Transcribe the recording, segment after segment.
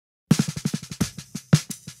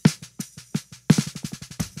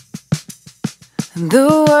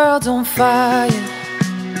The world's on fire,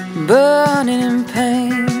 burning in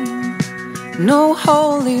pain. No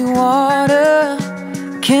holy water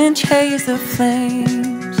can chase the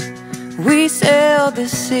flames. We sail the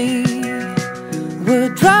sea, we're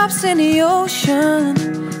drops in the ocean,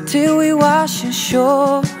 till we wash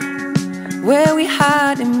ashore, where we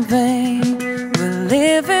hide in vain. We're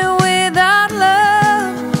living without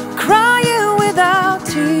love, crying without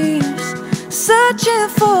tears, searching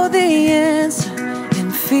for the answer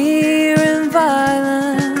in fear and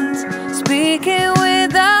violence, speaking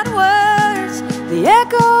without words, the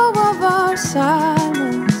echo of our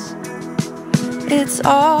silence. It's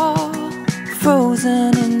all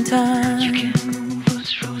frozen in time. You can't move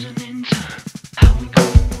what's frozen in time. How we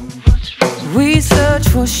gonna move what's frozen? We search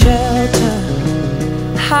for shelter,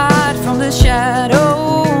 hide from the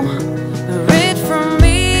shadow,